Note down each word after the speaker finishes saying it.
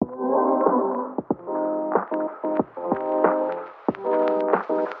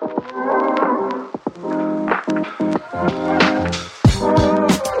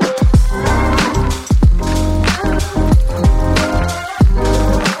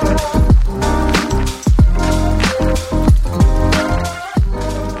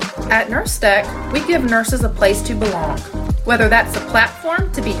NurseTech, we give nurses a place to belong, whether that's a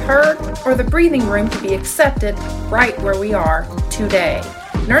platform to be heard or the breathing room to be accepted right where we are today.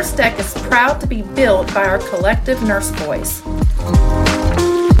 NurseTech is proud to be built by our collective nurse voice.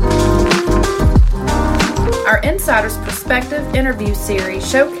 Our Insider's Perspective interview series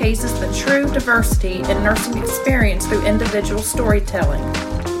showcases the true diversity in nursing experience through individual storytelling.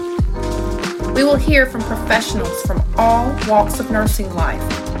 We will hear from professionals from all walks of nursing life,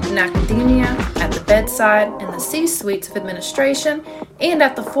 in academia, at the bedside, in the C-suites of administration, and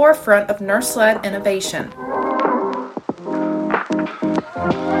at the forefront of nurse-led innovation.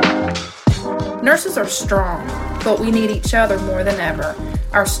 Nurses are strong, but we need each other more than ever.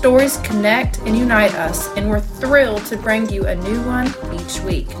 Our stories connect and unite us, and we're thrilled to bring you a new one each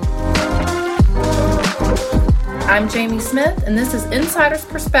week. I'm Jamie Smith, and this is Insider's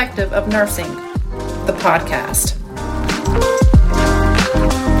Perspective of Nursing, the podcast.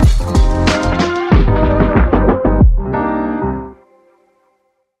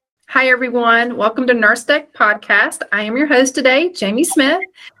 Hi, everyone. Welcome to NurseTech Podcast. I am your host today, Jamie Smith.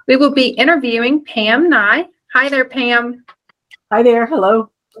 We will be interviewing Pam Nye. Hi there, Pam. Hi there. Hello.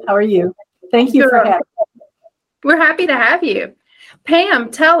 How are you? Thank you for having me. We're happy to have you.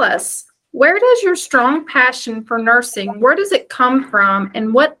 Pam, tell us, where does your strong passion for nursing, where does it come from,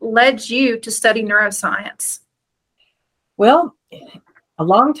 and what led you to study neuroscience? Well, a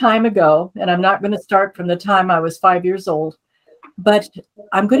long time ago, and I'm not going to start from the time I was 5 years old, but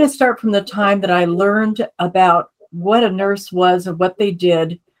I'm going to start from the time that I learned about what a nurse was and what they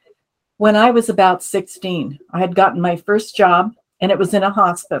did when I was about 16. I had gotten my first job, and it was in a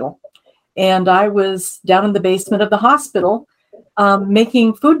hospital. And I was down in the basement of the hospital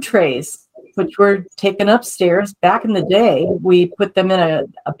making food trays, which were taken upstairs. Back in the day, we put them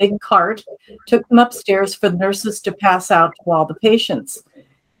in a big cart, took them upstairs for the nurses to pass out to all the patients.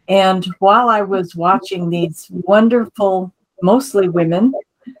 And while I was watching these wonderful, mostly women,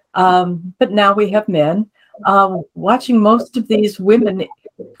 but now we have men, watching most of these women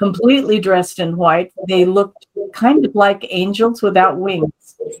completely dressed in white, they looked kind of like angels without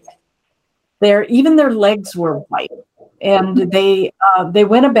wings. Even their legs were white. And they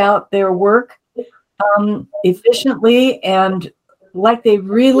went about their work efficiently and like they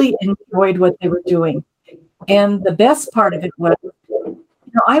really enjoyed what they were doing. And the best part of it was,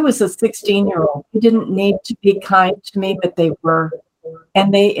 I was a 16-year-old. They didn't need to be kind to me, but they were.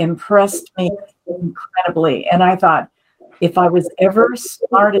 And they impressed me incredibly. And I thought, if I was ever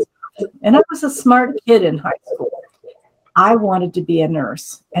smart, and I was a smart kid in high school, I wanted to be a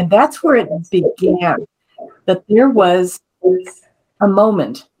nurse. And that's where it began. That there was a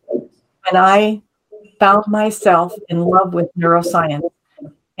moment when I found myself in love with neuroscience.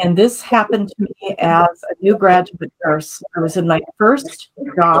 And this happened to me as a new graduate nurse. I was in my first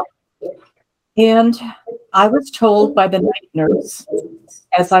job, and I was told by the night nurse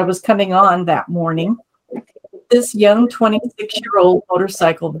as I was coming on that morning, this young 26-year-old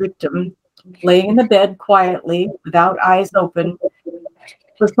motorcycle victim laying in the bed quietly without eyes open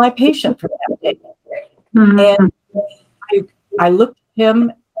was my patient for that day. Mm-hmm. And I looked at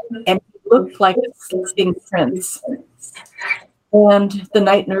him, and he looked like a sleeping prince. And the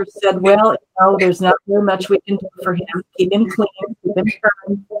night nurse said, well, there's not very much we can do for him. Keep him clean, keep him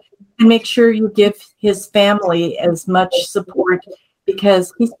firm, and make sure you give his family as much support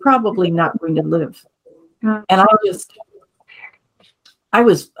because he's probably not going to live. Mm-hmm. And I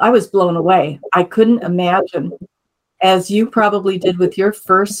was blown away. I couldn't imagine, as you probably did with your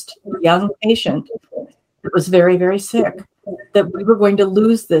first young patient that was very, very sick, that we were going to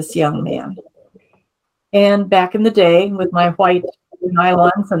lose this young man. And back in the day, with my white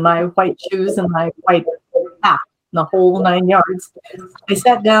nylons and my white shoes and my white hat, the whole 9 yards, I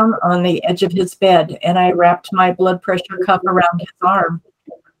sat down on the edge of his bed and I wrapped my blood pressure cuff around his arm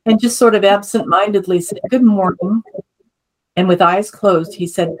and just sort of absentmindedly said, good morning. And with eyes closed, he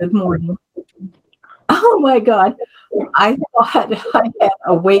said, good morning. Oh my God. I thought I had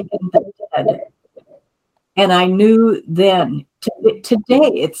awakened the dead. And I knew then, today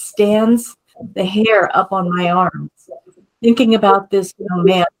it stands the hair up on my arms, thinking about this young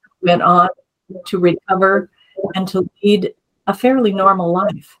man who went on to recover and to lead a fairly normal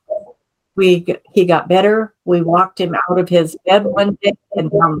life. He got better. We walked him out of his bed one day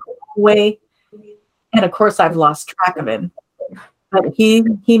and down the hallway. And of course, I've lost track of him. But he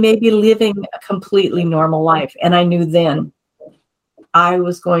may be living a completely normal life. And I knew then I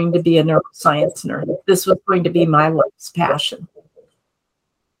was going to be a neuroscience nurse. This was going to be my life's passion.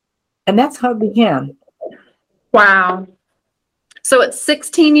 And that's how it began. Wow. So at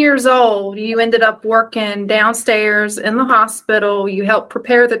 16 years old, you ended up working downstairs in the hospital. You helped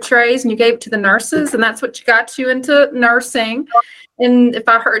prepare the trays and you gave it to the nurses, and that's what got you into nursing. And if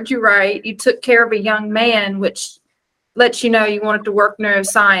I heard you right, you took care of a young man, which lets you know you wanted to work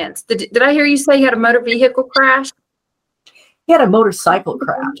neuroscience. Did I hear you say you had a motor vehicle crash? He had a motorcycle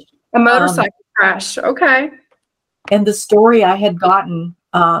crash. A motorcycle crash. Okay. And the story I had gotten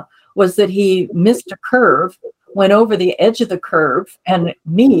was that he missed a curve, went over the edge of the curve, and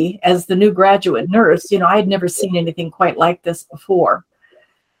me, as the new graduate nurse, I had never seen anything quite like this before.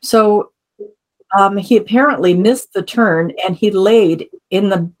 So he apparently missed the turn, and he laid in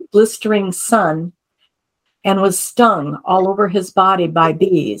the blistering sun and was stung all over his body by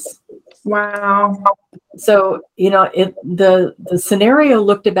bees. Wow. So, the scenario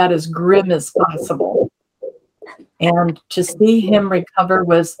looked about as grim as possible. And to see him recover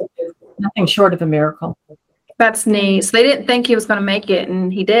was nothing short of a miracle. That's neat. So they didn't think he was going to make it,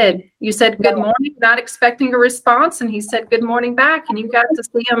 and he did. You said good morning, not expecting a response, and he said good morning back, and you got to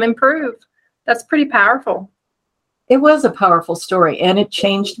see him improve. That's pretty powerful. It was a powerful story, and it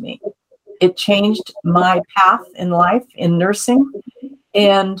changed me. It changed my path in life in nursing,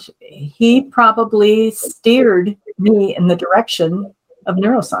 and he probably steered me in the direction of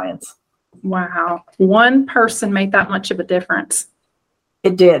neuroscience. Wow. One person made that much of a difference.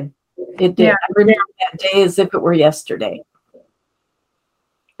 It did. It did. Yeah. I remember that day as if it were yesterday.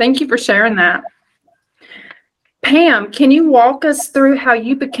 Thank you for sharing that. Pam, can you walk us through how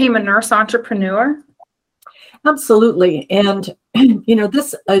you became a nurse entrepreneur? Absolutely. And,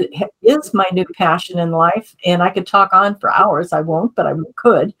 this is my new passion in life. And I could talk on for hours. I won't, but I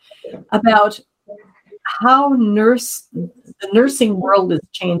could, about how the nursing world is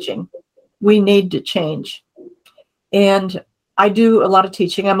changing. We need to change. And I do a lot of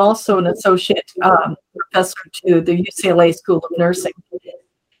teaching. I'm also an associate professor to the UCLA School of Nursing.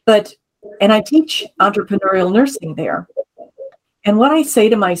 And I teach entrepreneurial nursing there. And what I say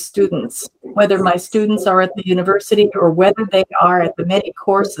to my students, whether my students are at the university or whether they are at the many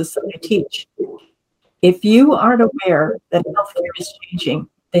courses that I teach, if you aren't aware that healthcare is changing,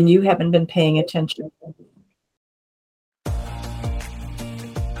 then you haven't been paying attention.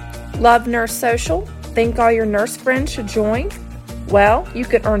 Love Nurse Social? Think all your nurse friends should join? Well, you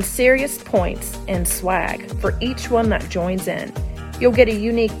can earn serious points and swag for each one that joins in. You'll get a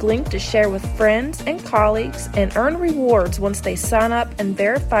unique link to share with friends and colleagues and earn rewards once they sign up and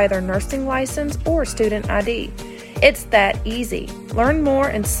verify their nursing license or student ID. It's that easy. Learn more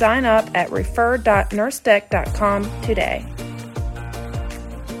and sign up at refer.nursetech.com today.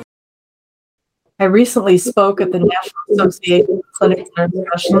 I recently spoke at the National Association of Clinical Nurse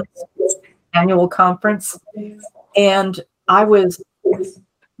Specialists annual conference, and I was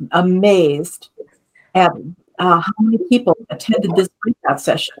amazed at how many people attended this breakout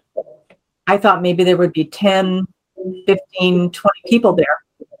session. I thought maybe there would be 10, 15, 20 people there.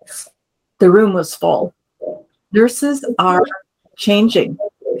 The room was full. Nurses are changing.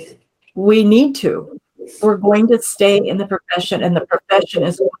 We need to. We're going to stay in the profession, and the profession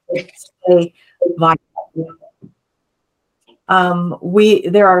is going to stay vital.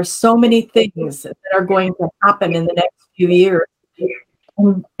 There are so many things that are going to happen in the next few years.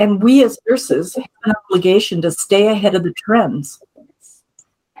 And we as nurses have an obligation to stay ahead of the trends.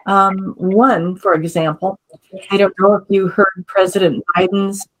 One, for example, I don't know if you heard President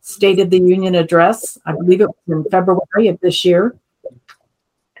Biden's State of the Union address. I believe it was in February of this year.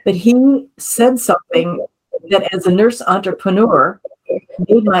 But he said something that as a nurse entrepreneur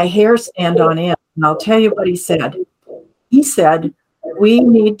made my hair stand on end. And I'll tell you what he said. He said, we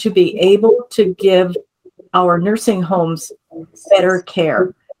need to be able to give our nursing homes better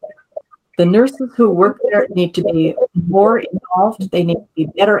care. The nurses who work there need to be more involved. They need to be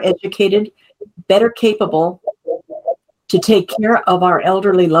better educated, better capable to take care of our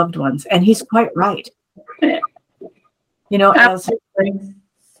elderly loved ones. And he's quite right.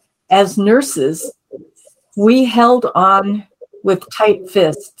 As nurses, we held on with tight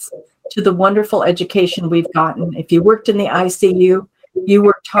fists to the wonderful education we've gotten. If you worked in the ICU, you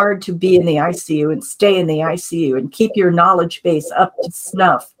worked hard to be in the ICU and stay in the ICU and keep your knowledge base up to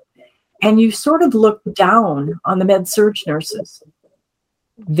snuff. And you sort of look down on the med-surg nurses,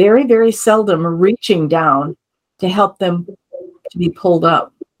 very, very seldom reaching down to help them to be pulled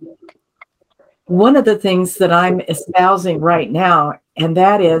up. One of the things that I'm espousing right now, and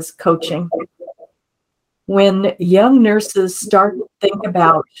that is coaching. When young nurses start to think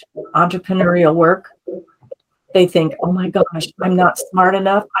about entrepreneurial work, they think, oh my gosh, I'm not smart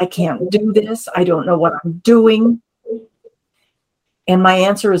enough. I can't do this. I don't know what I'm doing. And my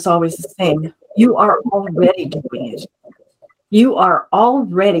answer is always the same. You are already doing it. You are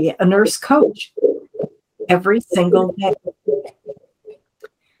already a nurse coach every single day.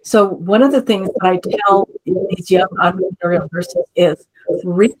 So one of the things that I tell these young entrepreneurial nurses is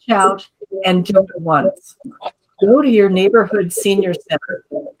reach out and do it once. Go to your neighborhood senior center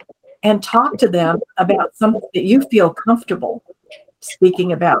and talk to them about something that you feel comfortable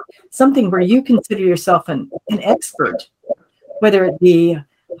speaking about, something where you consider yourself an expert, whether it be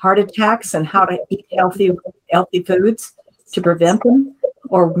heart attacks and how to eat healthy foods to prevent them,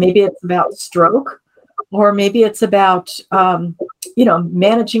 or maybe it's about stroke, or maybe it's about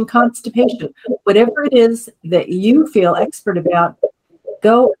managing constipation. Whatever it is that you feel expert about,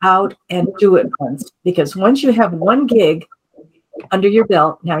 go out and do it once. Because once you have one gig under your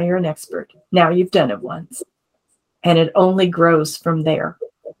belt, now you're an expert. Now you've done it once. And it only grows from there.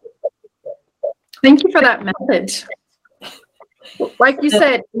 Thank you for that message. Like you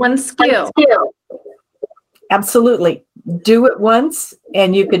said, one skill. Absolutely. Do it once,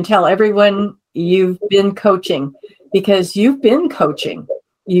 and you can tell everyone you've been coaching, because you've been coaching.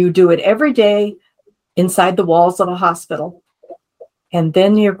 You do it every day inside the walls of a hospital. And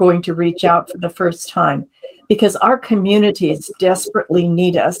then you're going to reach out for the first time, because our communities desperately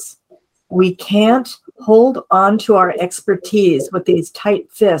need us. We can't hold on to our expertise with these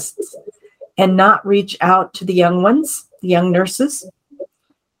tight fists and not reach out to the young ones, the young nurses,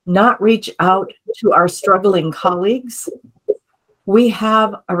 not reach out to our struggling colleagues. We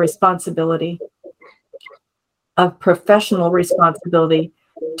have a responsibility, a professional responsibility,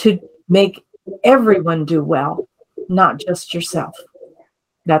 to make everyone do well, not just yourself.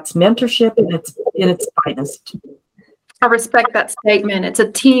 That's mentorship in its finest. I respect that statement. It's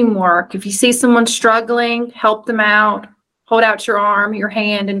a teamwork. If you see someone struggling, help them out. Hold out your arm, your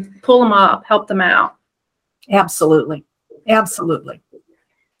hand, and pull them up. Help them out. Absolutely. Absolutely.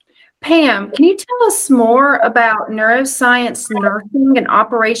 Pam, can you tell us more about neuroscience nursing and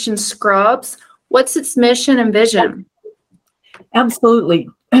Operation Scrubs? What's its mission and vision? Absolutely.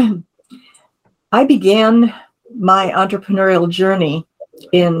 I began my entrepreneurial journey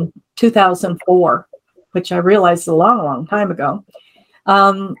in 2004, which I realized a long, long time ago.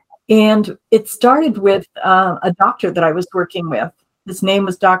 And it started with a doctor that I was working with. His name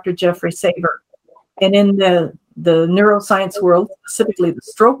was Dr. Jeffrey Saver. And in the neuroscience world, specifically the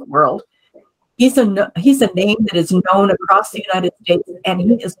stroke world, he's a name that is known across the United States, and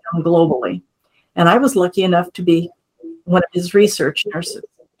he is known globally. And I was lucky enough to be one of his research nurses.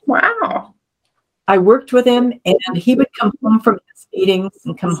 Wow. I worked with him, and he would come home from his meetings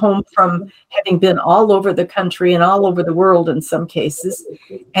and come home from having been all over the country and all over the world in some cases.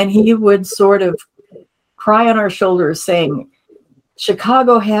 And he would sort of cry on our shoulders saying,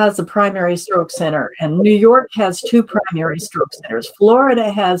 Chicago has a primary stroke center, and New York has 2 primary stroke centers.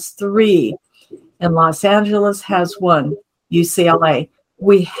 Florida has 3, and Los Angeles has 1, UCLA.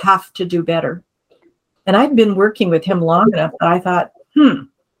 We have to do better. And I'd been working with him long enough that I thought,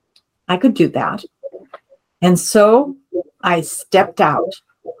 I could do that. And so I stepped out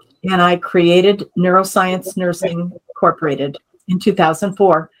and I created Neuroscience Nursing Incorporated in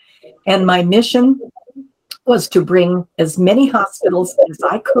 2004. And my mission was to bring as many hospitals as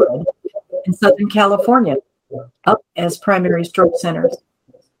I could in Southern California up as primary stroke centers.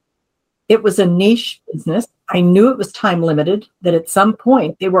 It was a niche business. I knew it was time limited, that at some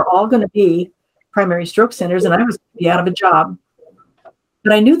point they were all going to be primary stroke centers and I was going to be out of a job.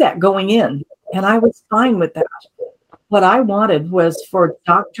 But I knew that going in, and I was fine with that. What I wanted was for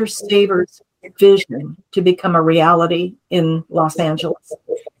Dr. Saver's vision to become a reality in Los Angeles.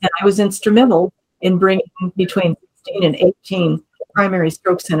 And I was instrumental in bringing between 16 and 18 primary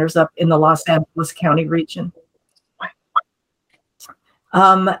stroke centers up in the Los Angeles County region.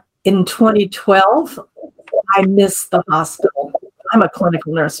 In 2012, I missed the hospital. I'm a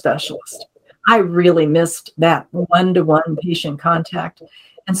clinical nurse specialist. I really missed that one-to-one patient contact.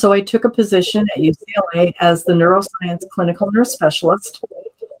 And so I took a position at UCLA as the neuroscience clinical nurse specialist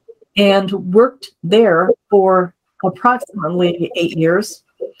and worked there for approximately 8 years.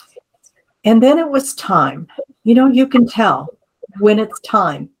 And then it was time. You can tell when it's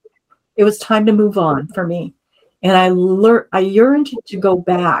time. It was time to move on for me. And I yearned to go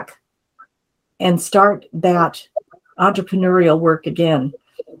back and start that entrepreneurial work again.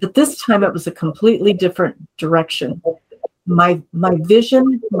 But this time it was a completely different direction. My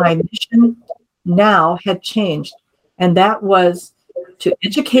vision, my mission now had changed. And that was to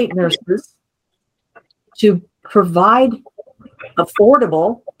educate nurses, to provide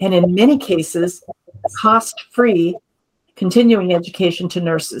affordable and in many cases cost-free continuing education to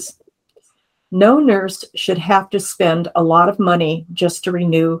nurses. No nurse should have to spend a lot of money just to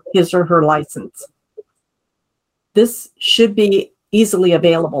renew his or her license. this should be easily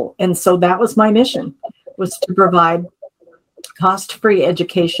available. And so that was my mission, was to provide cost-free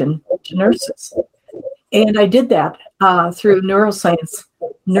education to nurses. And I did that through Neuroscience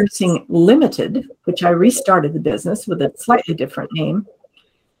Nursing Limited, which I restarted the business with a slightly different name.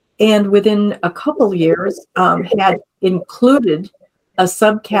 And within a couple years, had included a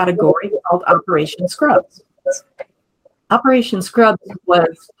subcategory called Operation Scrubs. Operation Scrubs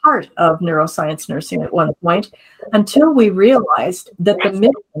was part of neuroscience nursing at one point, until we realized that the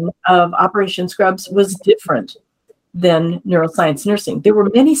mission of Operation Scrubs was different than neuroscience nursing. There were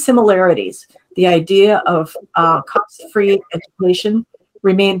many similarities. The idea of cost-free education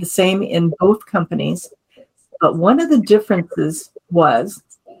remained the same in both companies, but one of the differences was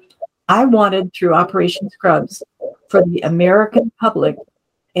I wanted, through Operation Scrubs, for the American public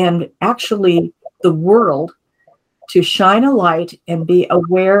and actually the world to shine a light and be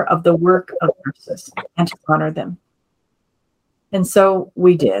aware of the work of nurses and to honor them. And so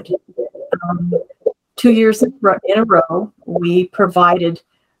we did. 2 years in a row, we provided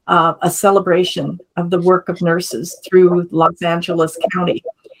a celebration of the work of nurses through Los Angeles County.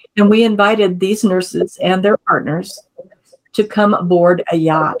 And we invited these nurses and their partners to come aboard a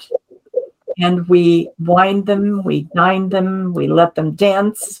yacht. And we wined them, we dined them, we let them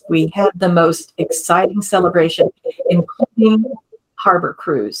dance. We had the most exciting celebration, including harbor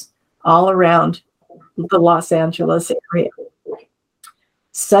cruise all around the Los Angeles area.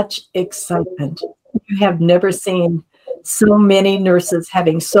 Such excitement. You have never seen so many nurses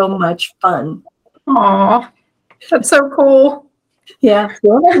having so much fun. Aw, that's so cool. Yeah,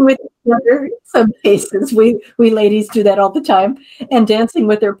 swimming with each other. In some cases, we ladies do that all the time, and dancing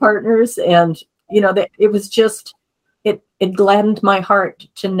with their partners. And it was just it gladdened my heart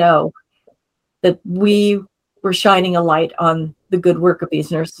to know that we were shining a light on the good work of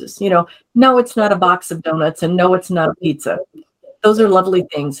these nurses. No, it's not a box of donuts, and no, it's not a pizza. Those are lovely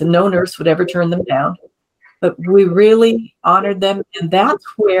things, and no nurse would ever turn them down. But we really honored them, and that's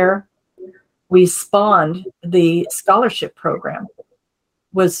where we spawned the scholarship program,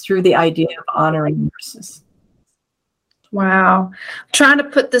 was through the idea of honoring nurses. Wow. I'm trying to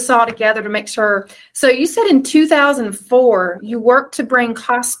put this all together to make sure. So you said in 2004, you worked to bring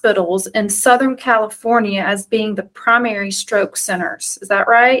hospitals in Southern California as being the primary stroke centers. Is that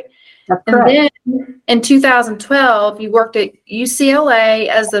right? That's correct. And then in 2012, you worked at UCLA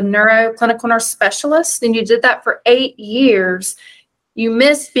as a neuroclinical nurse specialist, and you did that for 8 years. You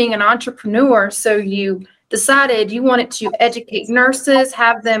missed being an entrepreneur, so you decided you wanted to educate nurses,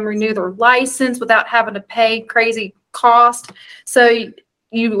 have them renew their license without having to pay crazy cost. So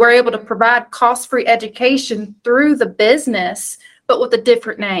you were able to provide cost-free education through the business, but with a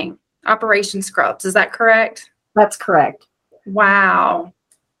different name, Operation Scrubs. Is that correct? That's correct. Wow.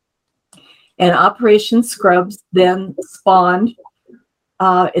 And Operation Scrubs then spawned,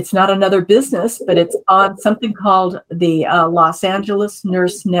 it's not another business, but it's on something called the Los Angeles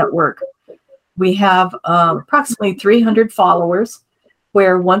Nurse Network. We have approximately 300 followers,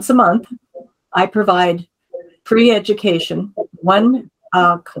 where once a month I provide free education, one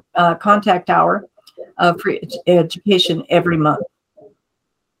contact hour of free education every month.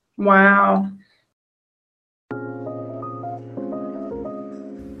 Wow.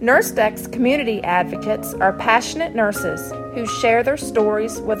 NurseDeck's community advocates are passionate nurses who share their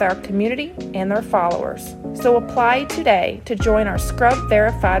stories with our community and their followers. So apply today to join our Scrub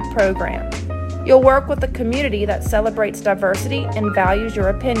Verified program. You'll work with a community that celebrates diversity and values your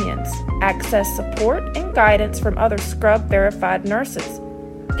opinions, access support and guidance from other Scrub Verified nurses,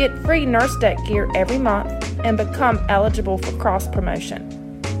 get free NurseDeck gear every month, and become eligible for cross-promotion.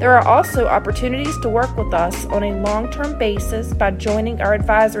 There are also opportunities to work with us on a long-term basis by joining our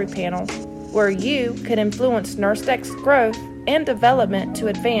advisory panel, where you could influence NurseDeck's growth and development to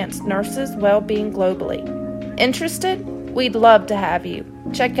advance nurses' well-being globally. Interested? We'd love to have you.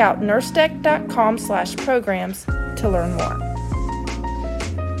 Check out nursedeck.com/programs to learn more.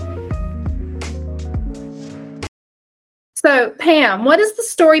 So, Pam, what is the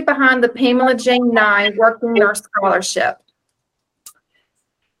story behind the Pamela Jane Nye Working Nurse Scholarship?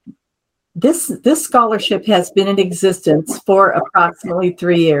 This scholarship has been in existence for approximately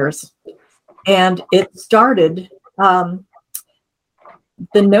 3 years. And it started, the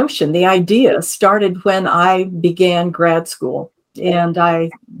idea started when I began grad school. And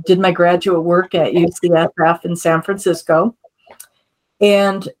I did my graduate work at UCSF in San Francisco.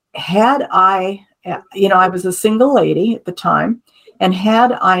 And had I was a single lady at the time, and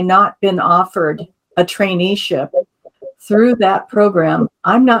had I not been offered a traineeship through that program,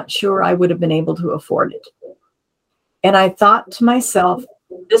 I'm not sure I would have been able to afford it. And I thought to myself,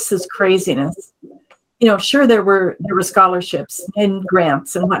 this is craziness. sure, there were scholarships and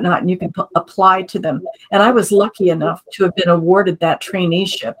grants and whatnot, and you could apply to them. And I was lucky enough to have been awarded that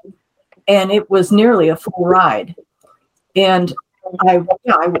traineeship, and it was nearly a full ride. And I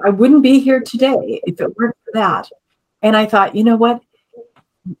wouldn't be here today if it weren't for that. And I thought, you know what?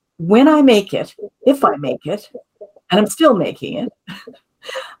 When I make it, if I make it, and I'm still making it,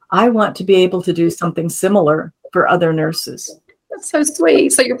 I want to be able to do something similar for other nurses. That's so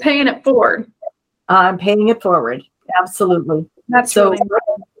sweet. So you're paying it forward. I'm paying it forward. Absolutely. That's so. Really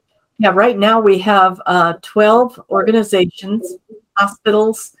yeah, right now we have 12 organizations,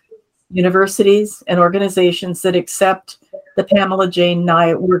 hospitals, universities, and organizations that accept the Pamela Jane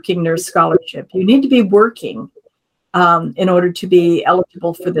Nye Working Nurse Scholarship. You need to be working in order to be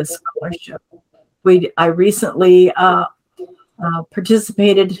eligible for this scholarship. I recently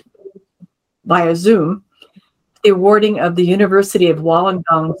participated via Zoom, the awarding of the University of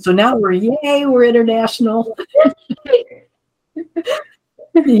Wollongong. So now we're international.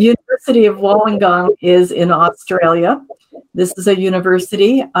 The University of Wollongong is in Australia. This is a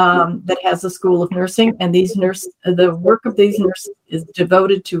university that has a school of nursing, and the work of these nurses is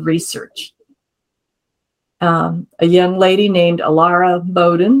devoted to research. A young lady named Alara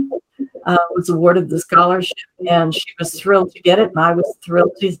Bowden was awarded the scholarship, and she was thrilled to get it, and I was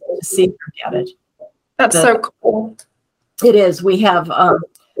thrilled to see her get it. That's so cool. It is. We have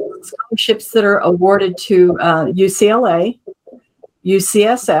scholarships that are awarded to UCLA,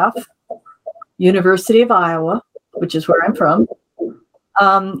 UCSF, University of Iowa, which is where I'm from,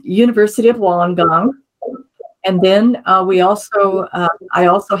 University of Wollongong, and then I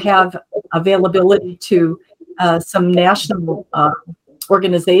also have availability to some national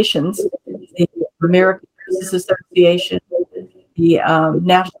organizations, the American Nurses Association, the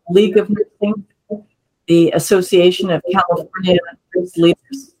National League of Nursing, the Association of California Nurse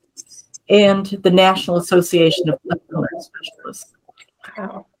Leaders, and the National Association of Clinical Nurse Specialists.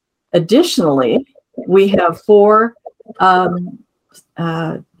 Wow. Additionally, we have 4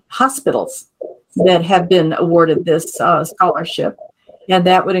 hospitals that have been awarded this scholarship, and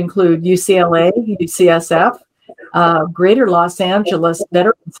that would include UCLA, UCSF, Greater Los Angeles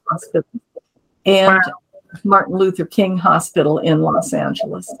Veterans Hospital, and Martin Luther King Hospital in Los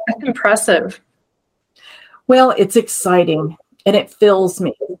Angeles. That's impressive. Well, it's exciting, and it fills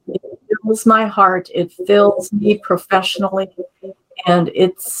me. It fills my heart. It fills me professionally, and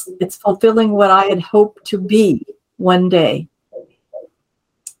it's fulfilling what I had hoped to be one day.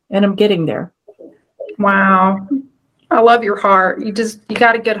 And I'm getting there. Wow. I love your heart. You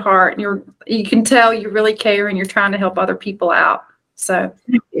got a good heart, and you can tell you really care, and you're trying to help other people out. So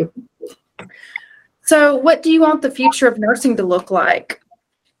thank you. So what do you want the future of nursing to look like?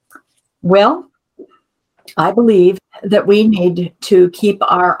 Well, I believe that we need to keep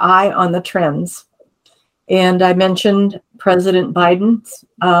our eye on the trends. And I mentioned President Biden's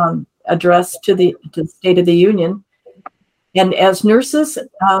address to the State of the Union. And as nurses,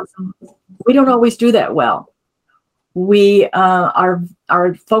 we don't always do that well.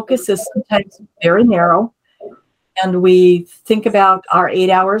 Our focus is sometimes very narrow, and we think about our 8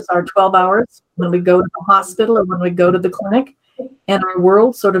 hours, our 12 hours when we go to the hospital or when we go to the clinic, and our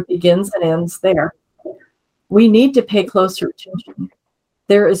world sort of begins and ends there. We need to pay closer attention.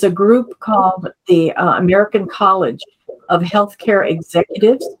 There is a group called the American College of Healthcare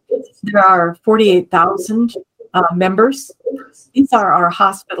Executives. There are 48,000 members. These are our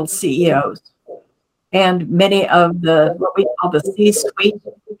hospital CEOs and many of what we call the C-suite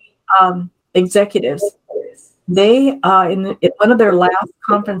executives. They, in one of their last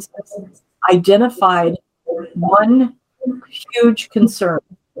conferences, identified one huge concern.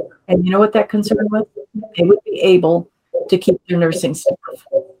 And you know what that concern was? They would be able to keep their nursing staff.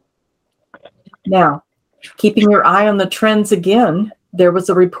 Now, keeping your eye on the trends again, there was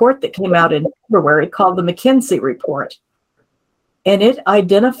a report that came out in February called the McKinsey Report. And it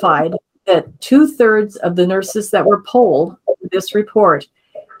identified that 2/3 of the nurses that were polled in this report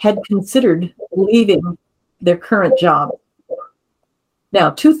had considered leaving their current job.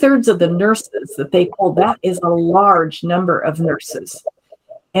 Now, 2/3 of the nurses that they polled, that is a large number of nurses.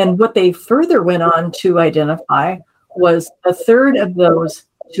 And what they further went on to identify was 1/3 of those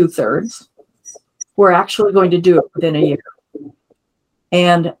 2/3 were actually going to do it within a year.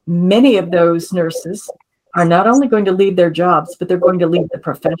 And many of those nurses are not only going to leave their jobs, but they're going to leave the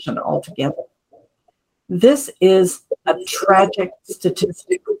profession altogether. This is a tragic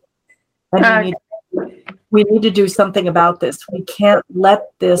statistic. And we need to do something about this. We can't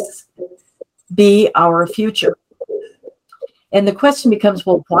let this be our future. And the question becomes,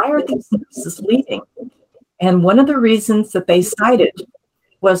 well, why are these nurses leaving? And one of the reasons that they cited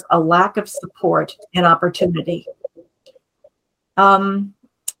was a lack of support and opportunity. I'm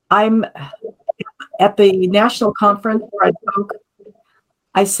at the national conference where I spoke.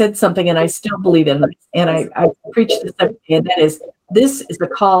 I said something, and I still believe in this, and I preach this every day, and that is, this is a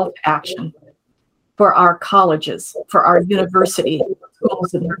call to action for our colleges, for our university,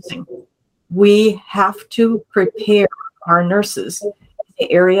 schools of nursing. We have to prepare our nurses in the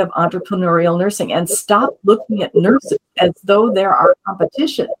area of entrepreneurial nursing and stop looking at nurses as though they're our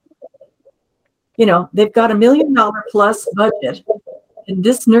competition. You know, they've got $1 million plus budget, and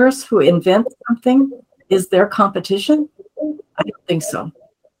this nurse who invents something is their competition? I don't think so.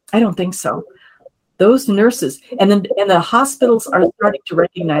 I don't think so. Those nurses, and the hospitals are starting to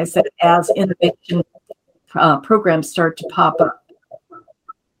recognize that as innovation programs start to pop up.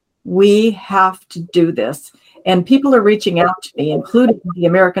 We have to do this. And people are reaching out to me, including the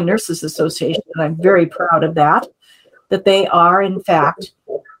American Nurses Association, and I'm very proud of that they are, in fact,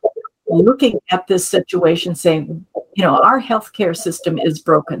 looking at this situation saying, you know, our healthcare system is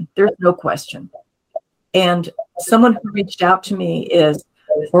broken. There's no question. And someone who reached out to me is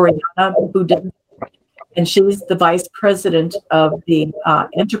Oriana Budin, and she's the vice president of the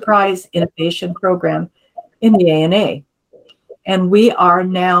Enterprise Innovation Program in the ANA. And we are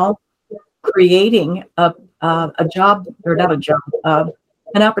now creating an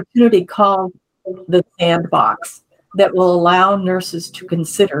opportunity called the Sandbox that will allow nurses to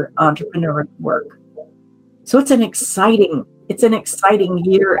consider entrepreneurial work. So it's an exciting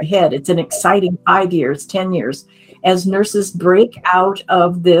year ahead. It's an exciting 5 years, 10 years, as nurses break out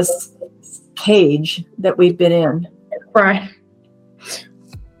of this cage that we've been in. Right.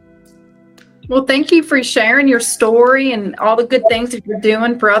 Well, thank you for sharing your story and all the good things that you're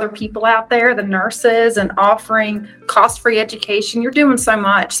doing for other people out there, the nurses, and offering cost-free education. You're doing so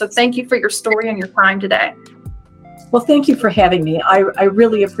much. So thank you for your story and your time today. Well, thank you for having me. I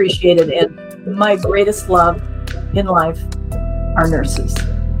really appreciate it. And my greatest love in life are nurses.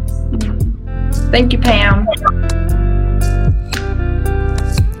 Thank you, Pam.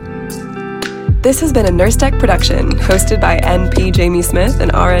 This has been a Nurse Tech production hosted by NP Jamie Smith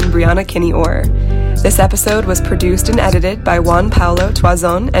and RN Brianna Kinney-Orr. This episode was produced and edited by Juan Paulo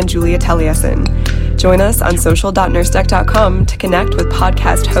Toazon and Julia Taliesin. Join us on social.nursetech.com to connect with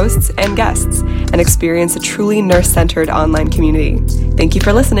podcast hosts and guests and experience a truly nurse-centered online community. Thank you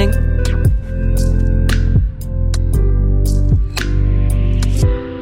for listening.